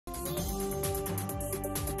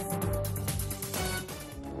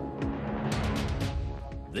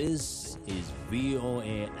This is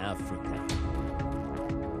VOA Africa.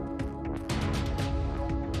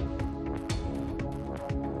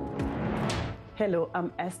 Hello,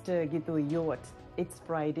 I'm Esther Githui-Ewart. It's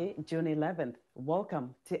Friday, June 11th.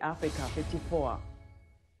 Welcome to Africa 54.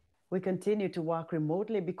 We continue to work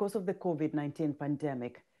remotely because of the COVID-19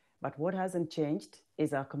 pandemic. But what hasn't changed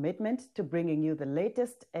is our commitment to bringing you the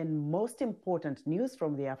latest and most important news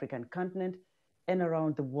from the African continent and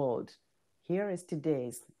around the world. Here is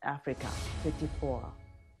today's Africa 54.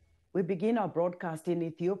 We begin our broadcast in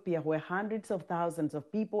Ethiopia, where hundreds of thousands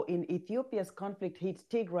of people in Ethiopia's conflict-hit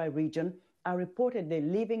Tigray region are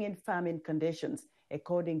reportedly living in famine conditions,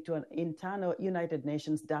 according to an internal United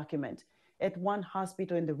Nations document. At one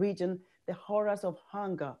hospital in the region, the horrors of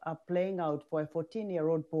hunger are playing out for a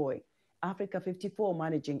 14-year-old boy. Africa 54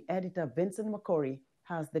 managing editor Vincent Makori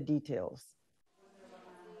has the details.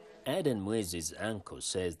 Aden Mwezi's uncle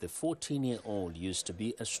says the 14-year-old used to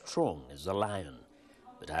be as strong as a lion.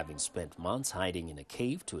 But having spent months hiding in a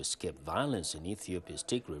cave to escape violence in Ethiopia's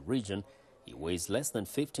Tigray region, he weighs less than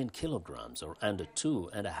 15 kilograms or under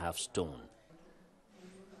 2.5 stone.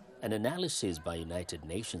 An analysis by United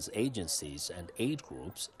Nations agencies and aid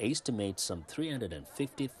groups estimates some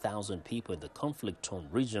 350,000 people in the conflict-torn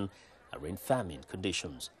region are in famine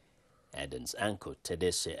conditions. Aden's uncle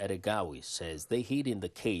Tedesse Eregawi says they hid in the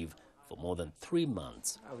cave for more than 3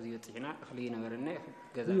 months. We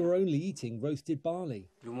were only eating roasted barley.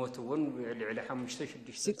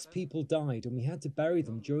 6 people died and we had to bury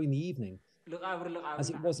them during the evening, as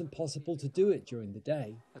it wasn't possible to do it during the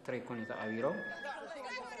day.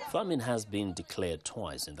 Famine has been declared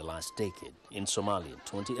twice in the last decade, in Somalia in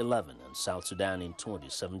 2011 and South Sudan in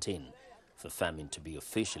 2017. For famine to be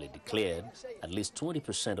officially declared, at least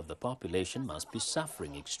 20% of the population must be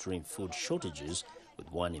suffering extreme food shortages,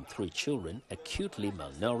 with 1 in 3 children acutely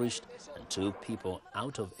malnourished and 2 people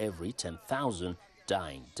out of every 10,000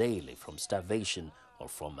 dying daily from starvation or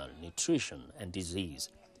from malnutrition and disease.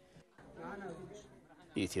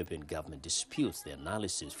 The Ethiopian government disputes the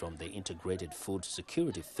analysis from the Integrated Food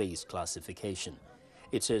Security Phase classification.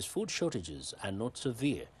 It says food shortages are not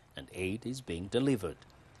severe and aid is being delivered.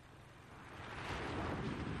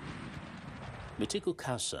 Mitiku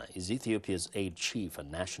Kasa is Ethiopia's aid chief and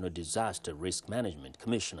National Disaster Risk Management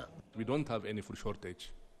Commissioner. We don't have any food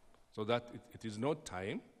shortage, so that it is not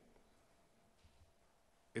time.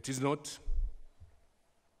 It is not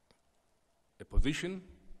a position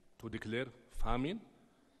to declare famine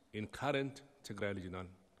in current Tigray regional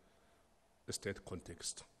state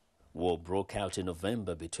context. War broke out in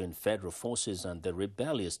November between federal forces and the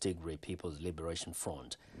rebellious Tigray People's Liberation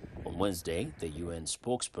Front. On Wednesday, the UN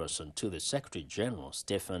spokesperson to the Secretary General,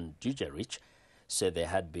 Stefan Dujarric, said there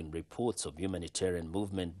had been reports of humanitarian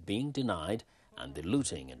movement being denied and the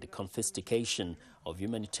looting and the confiscation of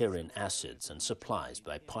humanitarian assets and supplies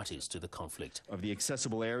by parties to the conflict. Of the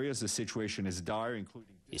accessible areas, the situation is dire, including...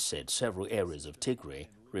 He said several areas of Tigray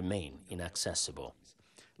remain inaccessible.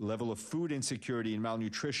 Level of food insecurity and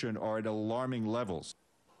malnutrition are at alarming levels.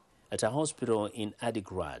 At a hospital in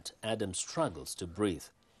Adigrat, Adam struggles to breathe.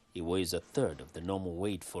 He weighs a third of the normal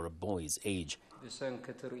weight for a boy's age.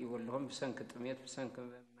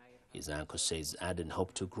 His uncle says Adam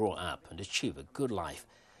hoped to grow up and achieve a good life,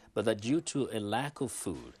 but that due to a lack of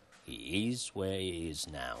food, he is where he is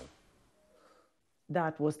now.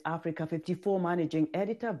 That was Africa 54 managing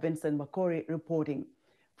editor Vincent Makori reporting.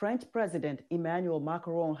 French President Emmanuel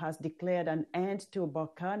Macron has declared an end to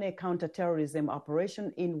Barkhane counter-terrorism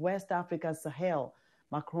operation in West Africa's Sahel.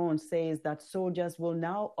 Macron says that soldiers will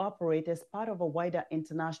now operate as part of a wider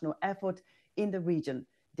international effort in the region.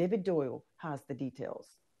 David Doyle has the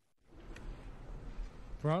details.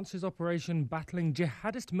 France's operation battling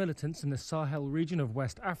jihadist militants in the Sahel region of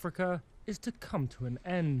West Africa is to come to an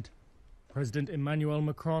end. President Emmanuel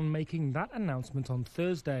Macron making that announcement on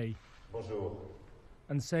Thursday. Bonjour.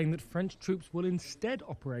 And saying that French troops will instead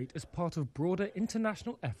operate as part of broader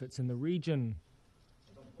international efforts in the region.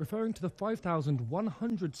 Referring to the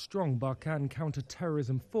 5,100-strong Barkhane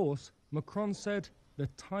counter-terrorism force, Macron said the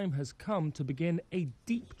time has come to begin a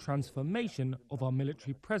deep transformation of our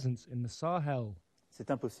military presence in the Sahel. C'est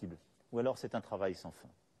impossible, ou alors c'est un travail sans fin.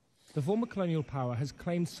 The former colonial power has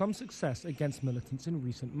claimed some success against militants in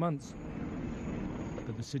recent months.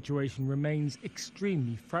 But the situation remains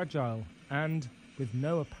extremely fragile and, with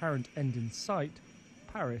no apparent end in sight,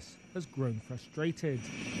 Paris has grown frustrated.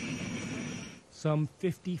 Some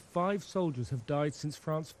 55 soldiers have died since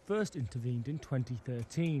France first intervened in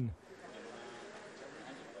 2013.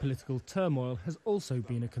 Political turmoil has also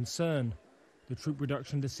been a concern. The troop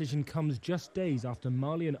reduction decision comes just days after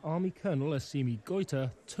Malian Army Colonel Assimi Goïta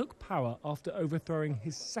took power after overthrowing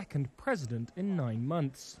his second president in 9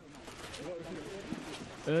 months.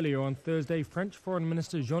 Earlier on Thursday, French Foreign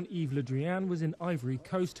Minister Jean-Yves Le Drian was in Ivory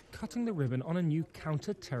Coast cutting the ribbon on a new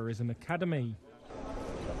counter-terrorism academy.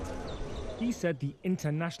 He said the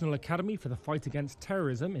International Academy for the Fight Against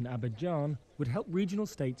Terrorism in Abidjan would help regional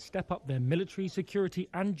states step up their military, security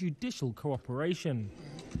and judicial cooperation.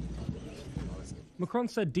 Macron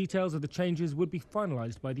said details of the changes would be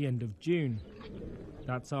finalised by the end of June.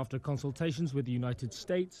 That's after consultations with the United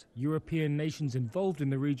States, European nations involved in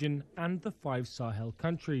the region and the 5 Sahel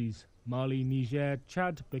countries: Mali, Niger,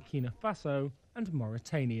 Chad, Burkina Faso and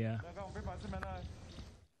Mauritania.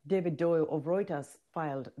 David Doyle of Reuters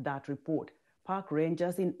filed that report. Park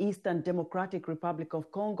rangers in Eastern Democratic Republic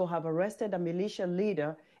of Congo have arrested a militia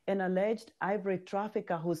leader, an alleged ivory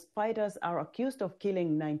trafficker whose fighters are accused of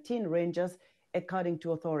killing 19 rangers, according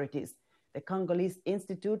to authorities. The Congolese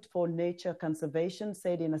Institute for Nature Conservation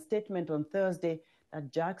said in a statement on Thursday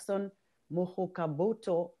that Jackson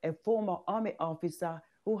Muhukambuto, a former army officer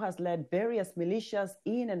who has led various militias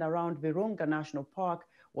in and around Virunga National Park,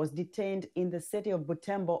 was detained in the city of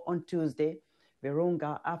Butembo on Tuesday.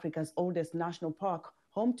 Virunga, Africa's oldest national park,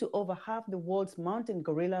 home to over half the world's mountain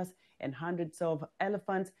gorillas and hundreds of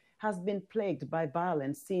elephants, has been plagued by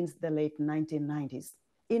violence since the late 1990s.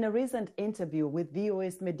 In a recent interview with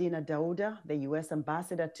VOA's Medina Dauda, the U.S.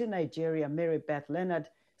 ambassador to Nigeria, Mary Beth Leonard,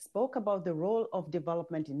 spoke about the role of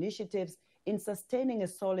development initiatives in sustaining a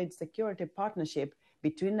solid security partnership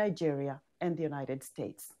between Nigeria and the United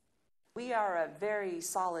States. We are a very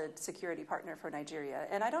solid security partner for Nigeria,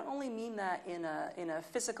 and I don't only mean that in a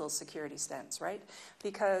physical security sense, right?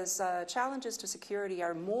 Because challenges to security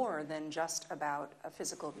are more than just about a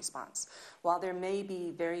physical response. While there may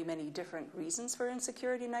be very many different reasons for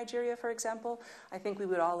insecurity in Nigeria, for example, I think we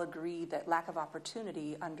would all agree that lack of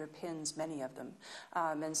opportunity underpins many of them.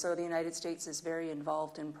 And so the United States is very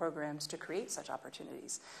involved in programs to create such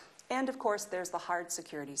opportunities. And of course, there's the hard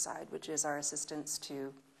security side, which is our assistance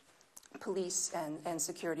to police and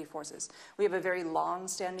security forces. We have a very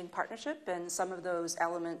long-standing partnership, and some of those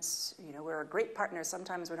elements, we're a great partner.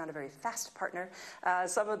 Sometimes we're not a very fast partner.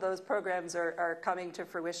 Some of those programs are coming to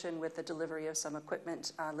fruition with the delivery of some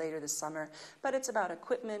equipment later this summer. But it's about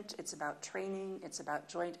equipment, it's about training, it's about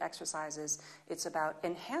joint exercises, it's about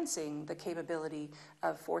enhancing the capability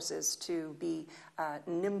of forces to be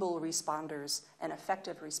nimble responders and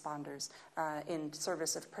effective responders in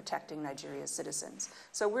service of protecting Nigeria's citizens.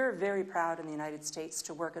 So we're very proud in the United States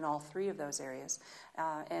to work in all 3 of those areas.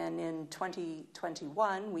 And in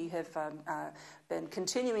 2021, we have been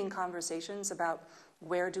continuing conversations about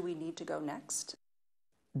where do we need to go next.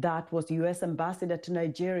 That was U.S. Ambassador to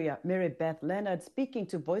Nigeria, Mary Beth Leonard, speaking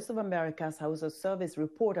to Voice of America's House of Service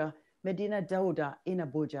reporter Medina Dauda in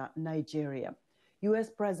Abuja, Nigeria. U.S.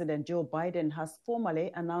 President Joe Biden has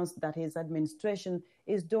formally announced that his administration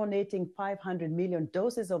is donating 500 million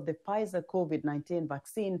doses of the Pfizer COVID-19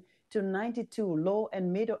 vaccine to 92 low-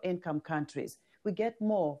 and middle-income countries. We get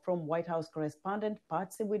more from White House correspondent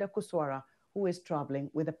Patsy Widakuswara, who is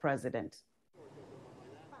traveling with the president.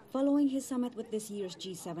 Following his summit with this year's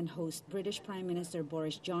G7 host, British Prime Minister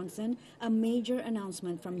Boris Johnson, a major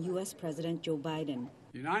announcement from U.S. President Joe Biden.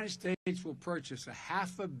 The United States will purchase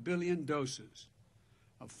 500 million doses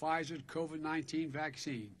of Pfizer's COVID-19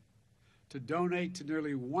 vaccine to donate to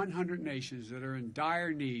nearly 100 nations that are in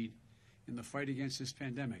dire need in the fight against this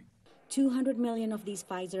pandemic. 200 million of these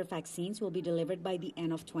Pfizer vaccines will be delivered by the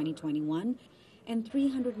end of 2021 and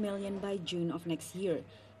 300 million by June of next year.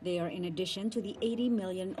 They are in addition to the 80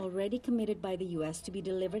 million already committed by the U.S. to be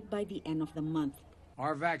delivered by the end of the month.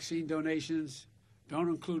 Our vaccine donations don't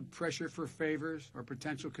include pressure for favors or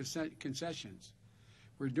potential concessions.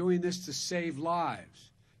 We're doing this to save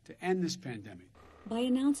lives, to end this pandemic. By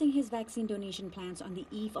announcing his vaccine donation plans on the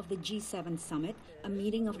eve of the G7 summit, a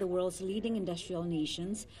meeting of the world's leading industrial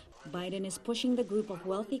nations, Biden is pushing the group of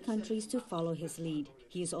wealthy countries to follow his lead.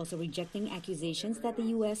 He is also rejecting accusations that the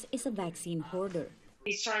U.S. is a vaccine hoarder.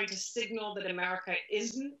 He's trying to signal that America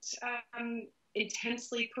isn't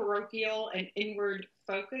intensely parochial and inward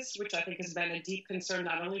focused, which I think has been a deep concern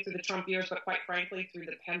not only through the Trump years, but quite frankly through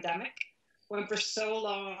the pandemic, when for so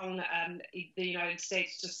long the United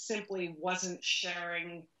States just simply wasn't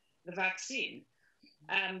sharing the vaccine.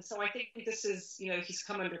 So I think this is, he's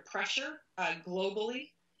come under pressure globally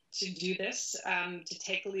to do this, to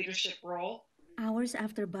take a leadership role. Hours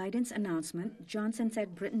after Biden's announcement, Johnson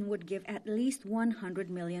said Britain would give at least 100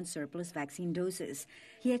 million surplus vaccine doses.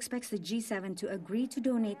 He expects the G7 to agree to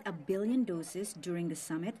donate 1 billion doses during the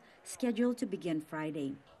summit, scheduled to begin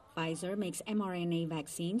Friday. Pfizer makes mRNA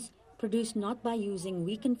vaccines produced not by using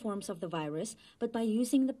weakened forms of the virus, but by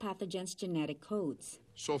using the pathogen's genetic codes.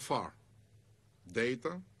 So far,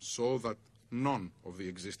 data show that none of the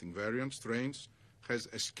existing variant strains has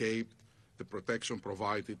escaped the protection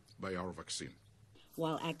provided by our vaccine.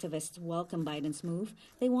 While activists welcome Biden's move,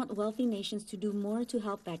 they want wealthy nations to do more to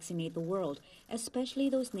help vaccinate the world, especially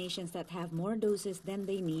those nations that have more doses than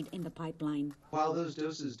they need in the pipeline. While those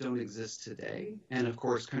doses don't exist today, and of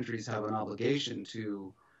course countries have an obligation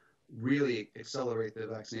to really accelerate the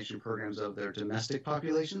vaccination programs of their domestic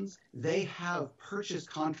populations, they have purchase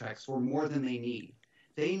contracts for more than they need.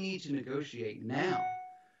 They need to negotiate now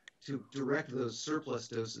to direct those surplus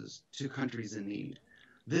doses to countries in need.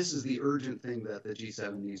 This is the urgent thing that the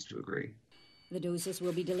G7 needs to agree. The doses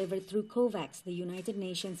will be delivered through COVAX, the United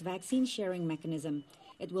Nations vaccine sharing mechanism.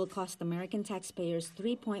 It will cost American taxpayers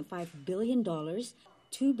 $3.5 billion,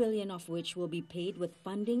 $2 billion of which will be paid with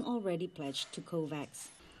funding already pledged to COVAX.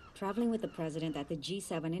 Traveling with the president at the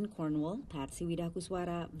G7 in Cornwall, Patsy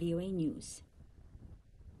Widakuswara, VOA News.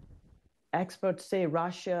 Experts say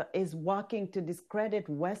Russia is working to discredit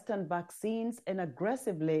Western vaccines and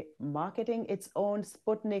aggressively marketing its own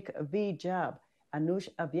Sputnik V jab. Anush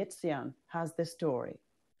Avyetsyan has the story.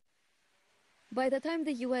 By the time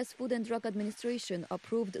the U.S. Food and Drug Administration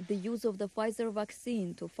approved the use of the Pfizer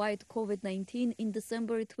vaccine to fight COVID-19 in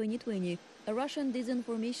December 2020, a Russian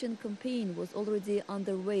disinformation campaign was already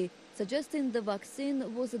underway, suggesting the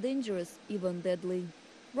vaccine was dangerous, even deadly.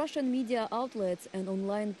 Russian media outlets and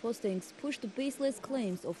online postings pushed baseless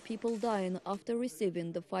claims of people dying after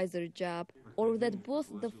receiving the Pfizer jab, or that both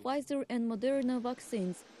the Pfizer and Moderna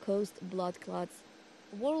vaccines caused blood clots.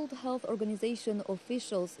 World Health Organization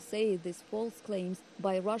officials say these false claims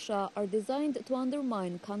by Russia are designed to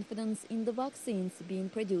undermine confidence in the vaccines being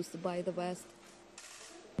produced by the West.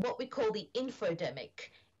 What we call the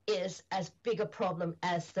infodemic is as big a problem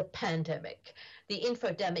as the pandemic. The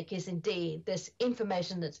infodemic is indeed this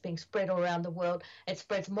information that's being spread all around the world. It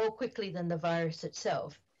spreads more quickly than the virus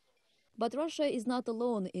itself. But Russia is not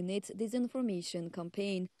alone in its disinformation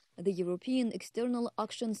campaign. The European External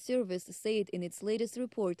Action Service said in its latest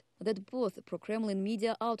report that both pro-Kremlin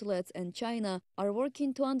media outlets and China are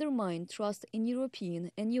working to undermine trust in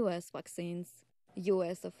European and U.S. vaccines.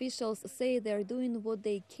 U.S. officials say they are doing what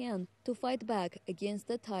they can to fight back against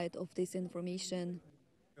the tide of disinformation.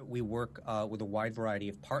 We work with a wide variety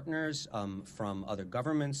of partners, from other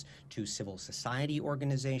governments to civil society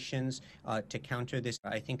organizations, to counter this.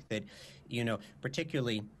 I think that,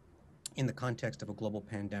 particularly in the context of a global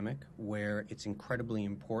pandemic, where it's incredibly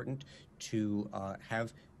important to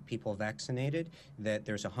have people vaccinated, that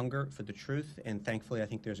there's a hunger for the truth, and thankfully I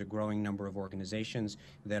think there's a growing number of organizations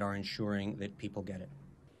that are ensuring that people get it.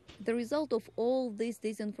 The result of all this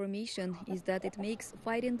disinformation is that it makes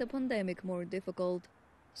fighting the pandemic more difficult.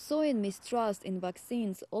 Sowing mistrust in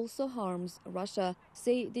vaccines also harms Russia,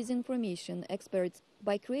 say disinformation experts,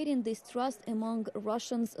 by creating distrust among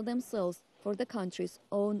Russians themselves for the country's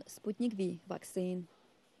own Sputnik V vaccine.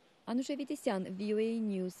 Anusha Vitisyan, VOA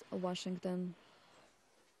News, Washington.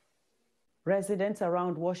 Residents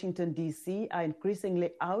around Washington, D.C. are increasingly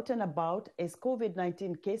out and about as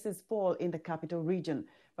COVID-19 cases fall in the capital region,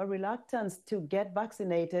 but reluctance to get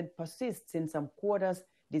vaccinated persists in some quarters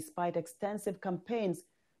despite extensive campaigns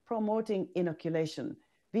promoting inoculation.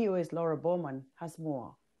 VOA's Laura Bowman has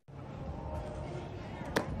more.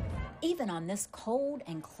 Even on this cold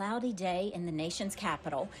and cloudy day in the nation's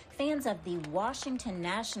capital, fans of the Washington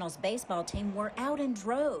Nationals baseball team were out in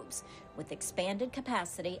droves, with expanded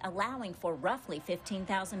capacity allowing for roughly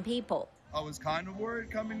 15,000 people. I was kind of worried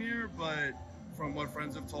coming here, but from what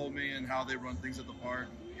friends have told me and how they run things at the park,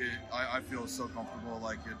 I feel so comfortable,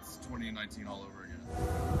 like it's 2019 all over again.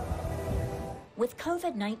 With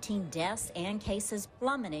COVID-19 deaths and cases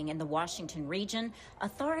plummeting in the Washington region,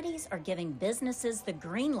 authorities are giving businesses the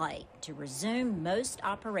green light to resume most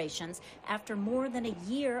operations after more than a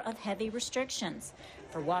year of heavy restrictions.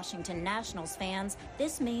 For Washington Nationals fans,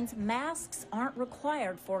 this means masks aren't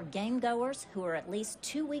required for game-goers who are at least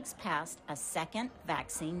 2 weeks past a second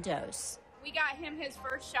vaccine dose. We got him his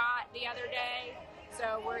first shot the other day,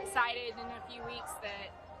 so we're excited in a few weeks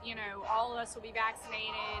that all of us will be vaccinated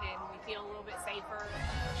and we feel a little bit safer.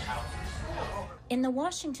 In the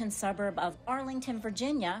Washington suburb of Arlington,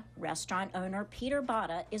 Virginia, restaurant owner Peter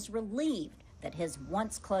Botta is relieved that his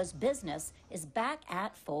once closed business is back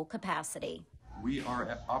at full capacity. We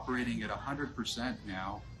are operating at 100%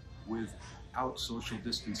 now without social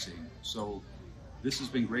distancing. So this has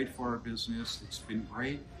been great for our business. It's been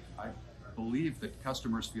great. I believe that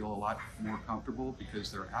customers feel a lot more comfortable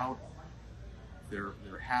because they're out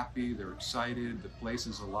They're happy, they're excited, the place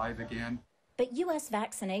is alive again. But U.S.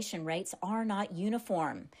 vaccination rates are not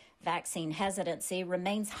uniform. Vaccine hesitancy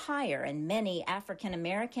remains higher in many African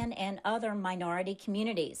American and other minority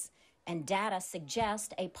communities. And data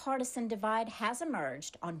suggest a partisan divide has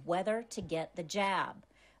emerged on whether to get the jab.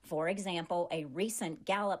 For example, a recent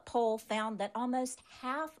Gallup poll found that almost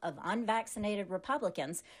half of unvaccinated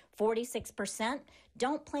Republicans, 46%,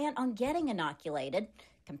 don't plan on getting inoculated,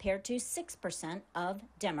 compared to 6% of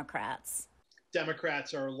Democrats.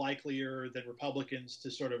 Democrats are likelier than Republicans to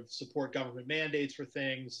sort of support government mandates for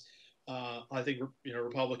things. I think,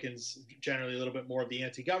 Republicans generally a little bit more of the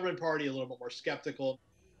anti-government party, a little bit more skeptical.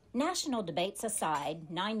 National debates aside,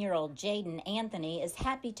 9-year-old Jaden Anthony is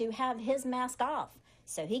happy to have his mask off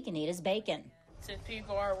so he can eat his bacon. Since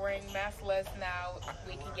people are wearing masks less now,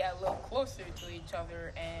 we can get a little closer to each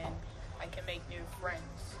other and I can make new friends.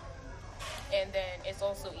 And then it's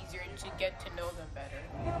also easier to get to know them better.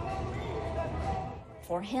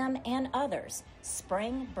 For him and others,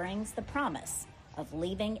 spring brings the promise of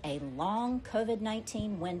leaving a long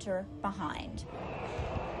COVID-19 winter behind.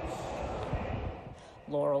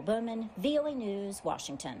 Laurel Bowman, VOA News,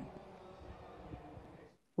 Washington.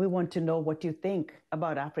 We want to know what you think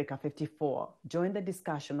about Africa 54. Join the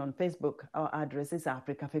discussion on Facebook. Our address is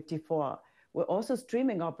Africa 54. We're also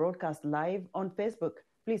streaming our broadcast live on Facebook.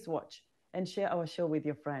 Please watch and share our show with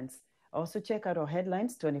your friends. Also check out our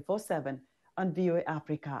headlines 24/7 on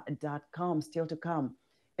voaafrica.com. Still to come,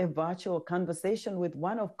 a virtual conversation with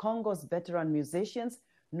one of Congo's veteran musicians,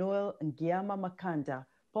 Noel Ngiama Makanda,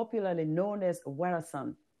 popularly known as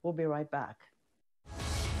Werason. We'll be right back.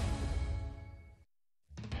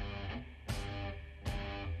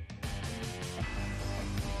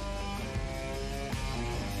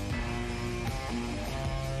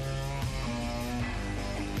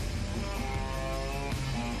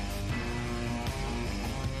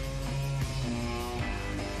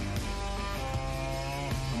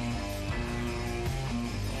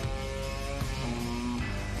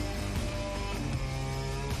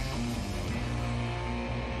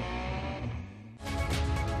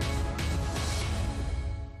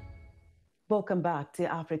 Welcome back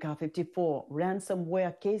to Africa 54.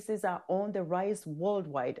 Ransomware cases are on the rise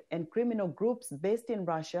worldwide, and criminal groups based in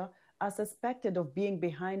Russia are suspected of being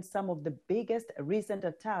behind some of the biggest recent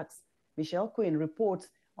attacks. Michelle Quinn reports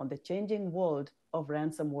on the changing world of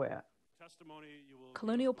ransomware.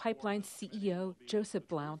 Colonial Pipeline's CEO, Joseph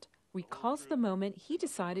Blount, recalls the moment he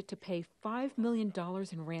decided to pay $5 million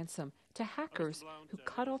in ransom to hackers who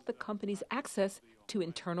cut off the company's access to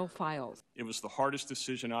internal files. It was the hardest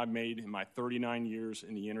decision I've made in my 39 years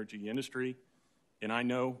in the energy industry, and I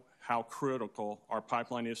know how critical our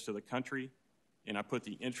pipeline is to the country, and I put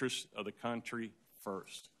the interests of the country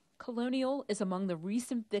first. Colonial is among the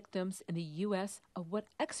recent victims in the U.S. of what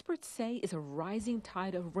experts say is a rising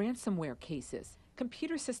tide of ransomware cases,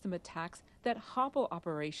 computer system attacks that hobble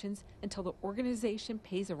operations until the organization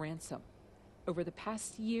pays a ransom. Over the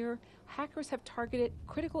past year, hackers have targeted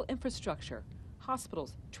critical infrastructure,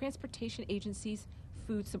 hospitals, transportation agencies,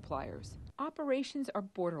 food suppliers. Operations are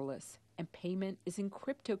borderless, and payment is in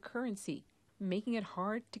cryptocurrency, making it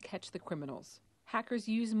hard to catch the criminals. Hackers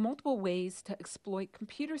use multiple ways to exploit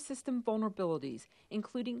computer system vulnerabilities,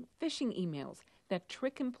 including phishing emails that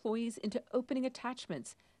trick employees into opening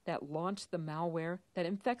attachments that launch the malware that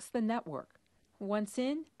infects the network. Once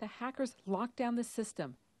in, the hackers lock down the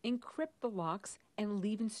system, encrypt the locks, and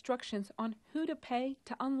leave instructions on who to pay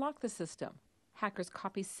to unlock the system. Hackers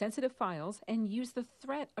copy sensitive files and use the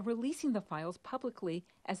threat of releasing the files publicly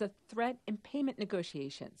as a threat in payment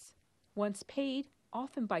negotiations. Once paid,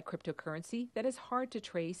 often by cryptocurrency that is hard to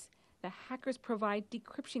trace, the hackers provide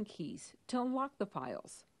decryption keys to unlock the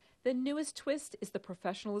files. The newest twist is the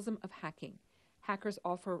professionalism of hacking. Hackers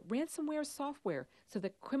offer ransomware software so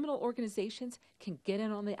that criminal organizations can get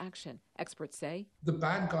in on the action, experts say. The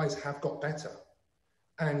bad guys have got better.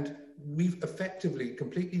 And we've effectively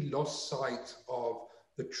completely lost sight of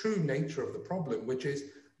the true nature of the problem, which is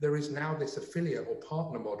there is now this affiliate or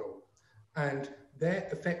partner model. And they're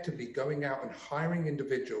effectively going out and hiring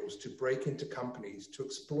individuals to break into companies, to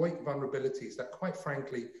exploit vulnerabilities that, quite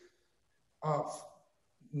frankly, are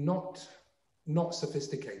not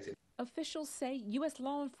sophisticated. Officials say U.S.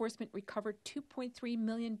 law enforcement recovered $2.3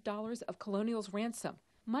 million of Colonial's ransom,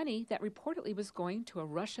 money that reportedly was going to a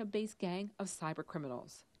Russia-based gang of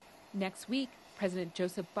cybercriminals. Next week, President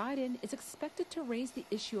Joseph Biden is expected to raise the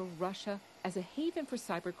issue of Russia as a haven for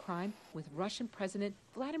cybercrime with Russian President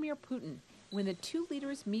Vladimir Putin when the two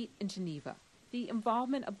leaders meet in Geneva. The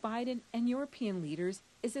involvement of Biden and European leaders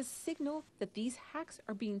is a signal that these hacks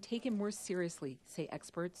are being taken more seriously, say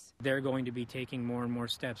experts. They're going to be taking more and more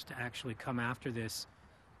steps to actually come after this,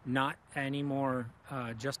 not anymore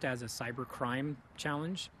just as a cybercrime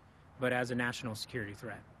challenge, but as a national security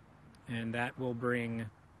threat. And that will bring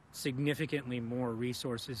significantly more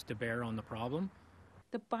resources to bear on the problem.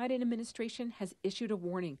 The Biden administration has issued a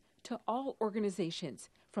warning to all organizations,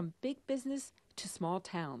 from big business to small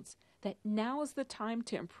towns, that now is the time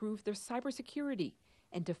to improve their cybersecurity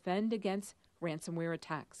and defend against ransomware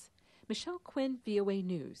attacks. Michelle Quinn, VOA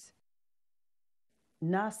News.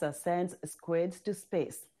 NASA sends squids to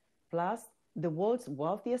space. Plus, the world's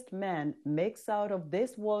wealthiest man makes out of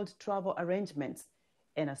this world travel arrangements.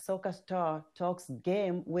 And a soccer star talks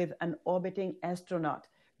game with an orbiting astronaut.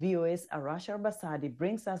 VOA's Arasha Basadi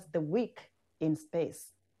brings us the week in space.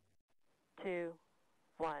 2,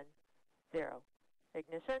 1, 0.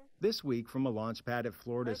 Ignition. This week, from a launch pad at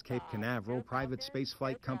Florida's Cape Canaveral, private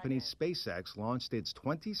spaceflight company SpaceX launched its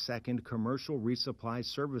 22nd commercial resupply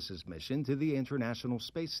services mission to the International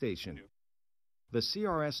Space Station. The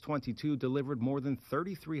CRS-22 delivered more than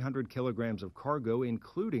 3,300 kilograms of cargo,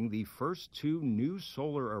 including the first 2 new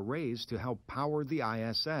solar arrays to help power the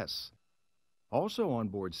ISS. Also on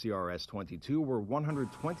board CRS-22 were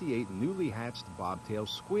 128 newly hatched bobtail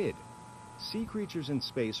squid. Sea creatures in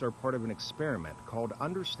space are part of an experiment called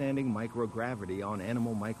Understanding Microgravity on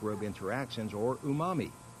Animal-Microbe Interactions, or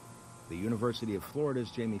UMAMI. The University of Florida's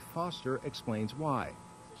Jamie Foster explains why.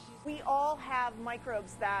 We all have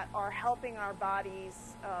microbes that are helping our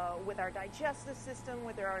bodies with our digestive system,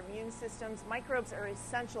 with our immune systems. Microbes are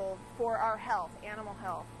essential for our health, animal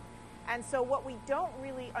health. And so what we don't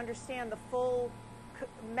really understand the full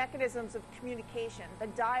mechanisms of communication, the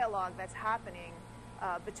dialogue that's happening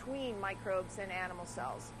between microbes and animal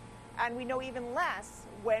cells. And we know even less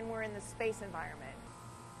when we're in the space environment.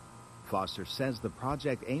 Foster says the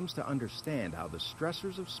project aims to understand how the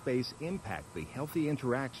stressors of space impact the healthy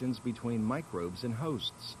interactions between microbes and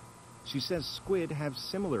hosts. She says squid have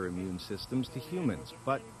similar immune systems to humans,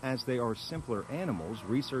 but as they are simpler animals,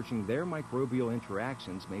 researching their microbial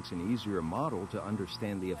interactions makes an easier model to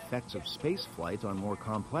understand the effects of spaceflight on more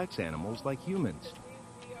complex animals like humans.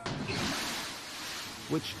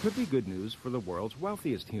 Which could be good news for the world's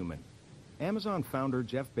wealthiest human. Amazon founder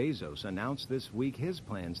Jeff Bezos announced this week his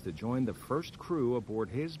plans to join the first crew aboard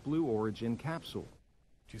his Blue Origin capsule.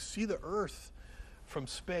 You see the Earth from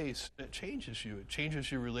space, it changes you. It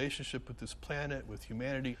changes your relationship with this planet, with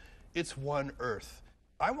humanity. It's one Earth.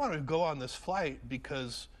 I want to go on this flight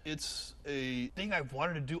because it's a thing I've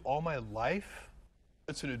wanted to do all my life.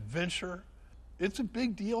 It's an adventure. It's a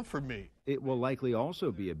big deal for me. It will likely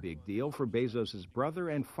also be a big deal for Bezos' brother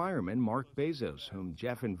and fireman, Mark Bezos, whom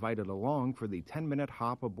Jeff invited along for the 10-minute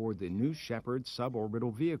hop aboard the New Shepard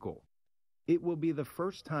suborbital vehicle. It will be the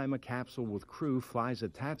first time a capsule with crew flies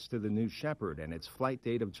attached to the New Shepard, and its flight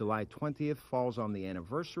date of July 20th falls on the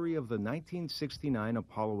anniversary of the 1969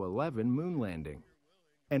 Apollo 11 moon landing.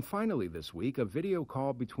 And finally this week, a video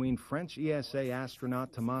call between French ESA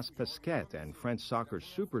astronaut Thomas Pesquet and French soccer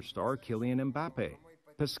superstar Kylian Mbappe.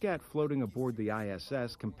 Pesquet, floating aboard the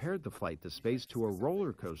ISS, compared the flight to space to a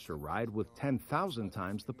roller coaster ride with 10,000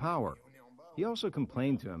 times the power. He also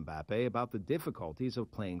complained to Mbappe about the difficulties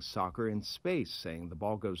of playing soccer in space, saying the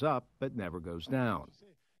ball goes up but never goes down.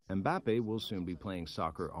 Mbappe will soon be playing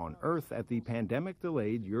soccer on Earth at the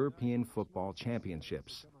pandemic-delayed European Football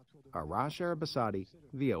Championships. Arash Arabasadi,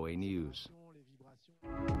 VOA News.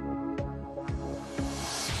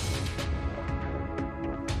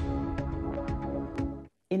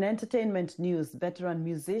 In entertainment news, veteran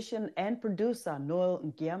musician and producer Noel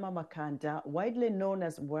Ngiama-Makanda, widely known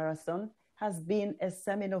as Werason, has been a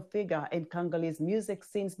seminal figure in Congolese music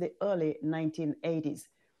since the early 1980s.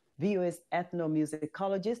 VOA's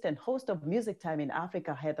ethnomusicologist and host of Music Time in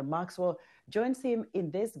Africa, Heather Maxwell, joins him in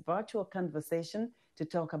this virtual conversation to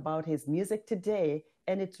talk about his music today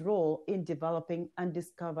and its role in developing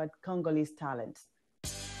undiscovered Congolese talent.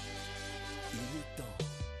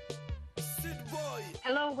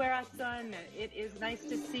 Hello, Werason. It is nice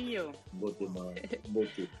to see you.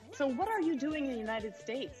 So what are you doing in the United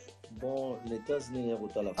States?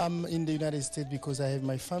 I'm in the United States because I have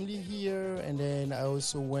my family here, and then I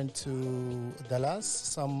also went to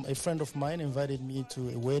Dallas. A friend of mine invited me to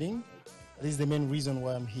a wedding. This is the main reason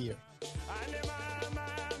why I'm here.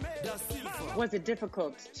 Was it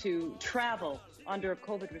difficult to travel under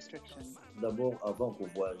COVID restrictions?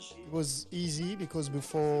 It was easy because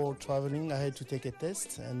before traveling I had to take a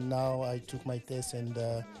test, and now I took my test, and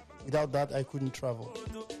without that I couldn't travel.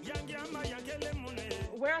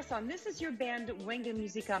 Werason, this is your band Wenge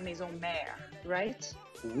Musica Maison Mère, right?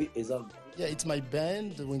 Oui, exactly. Yeah, it's my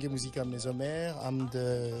band, Wenge Musica Maison Mère.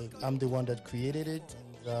 I'm the one that created it.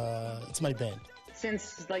 It's my band.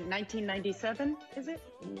 Since like 1997, is it?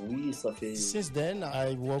 Oui, ça fait. Since then,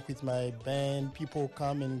 I work with my band. People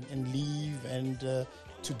come and leave, and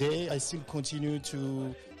today I still continue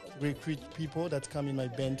to recruit people that come in my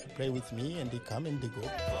band to play with me, and they come and they go.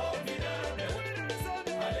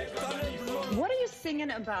 What are you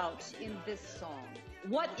singing about in this song?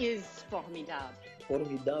 What is Formidable?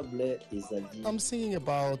 Formidable is a vie. I'm singing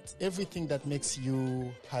about everything that makes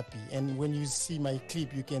you happy. And when you see my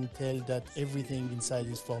clip, you can tell that everything inside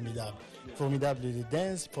is formidable. Formidable the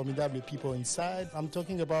dance, formidable people inside. I'm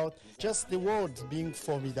talking about just the world being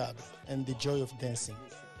formidable and the joy of dancing.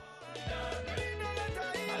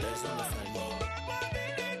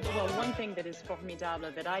 Well, one thing that is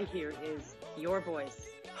formidable that I hear is your voice.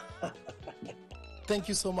 Thank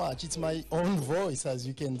you so much. It's my own voice, as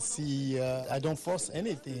you can see. I don't force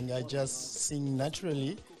anything. I just sing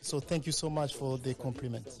naturally. So thank you so much for the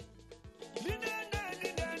compliments.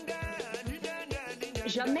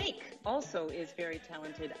 Jamaica also is very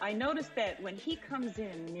talented. I noticed that when he comes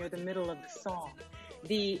in near the middle of the song,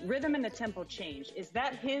 the rhythm and the tempo change. Is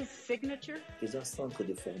that his signature? It's a centre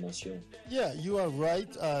de formation. Yeah, you are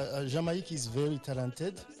right. Jamaica is very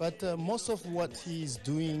talented, but most of what he is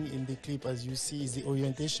doing in the clip, as you see, is the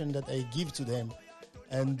orientation that I give to them.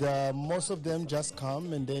 And most of them just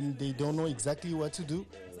come and then they don't know exactly what to do.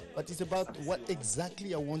 But it's about what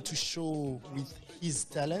exactly I want to show with his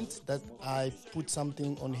talent that I put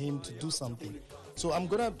something on him to do something. So I'm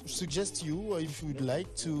going to suggest you, if you'd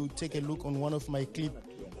like, to take a look on one of my clips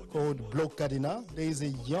called Bloc Cadena. There is a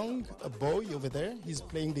young boy over there. He's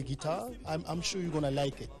playing the guitar. I'm sure you're going to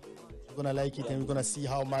like it. You're going to like it, and we're going to see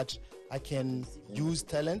how much I can use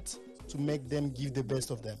talent to make them give the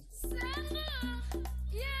best of them.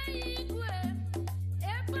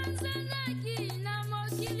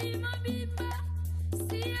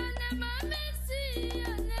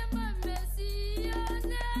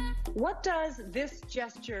 What does this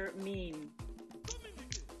gesture mean?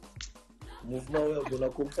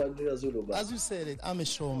 As you said it, I'm a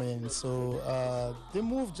showman, so the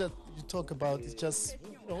move that you talk about is just,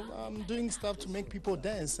 I'm doing stuff to make people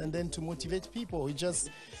dance and then to motivate people. It just,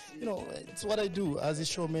 it's what I do. As a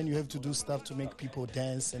showman, you have to do stuff to make people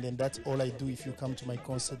dance, and then that's all I do. If you come to my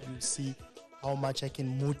concert, you'll see how much I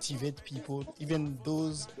can motivate people. Even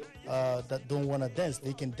those that don't want to dance,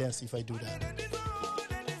 they can dance if I do that.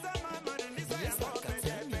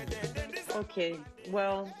 Okay,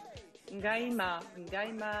 well, Ngaima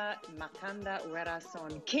Makanda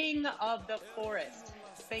Werason, King of the Forest.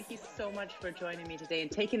 Thank you so much for joining me today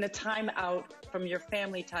and taking the time out from your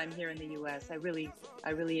family time here in the U.S. I really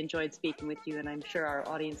enjoyed speaking with you, and I'm sure our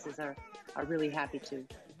audiences are really happy too.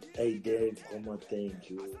 Hey Dave, thank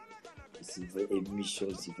you. It's very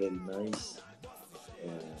nice.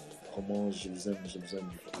 Comment je vous aime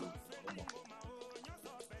beaucoup.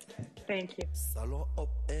 Thank you. Salon Up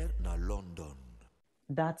Air na London.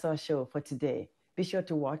 That's our show for today. Be sure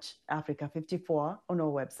to watch Africa 54 on our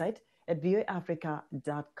website at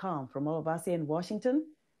voaafrica.com. From all of us here in Washington,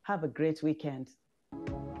 have a great weekend.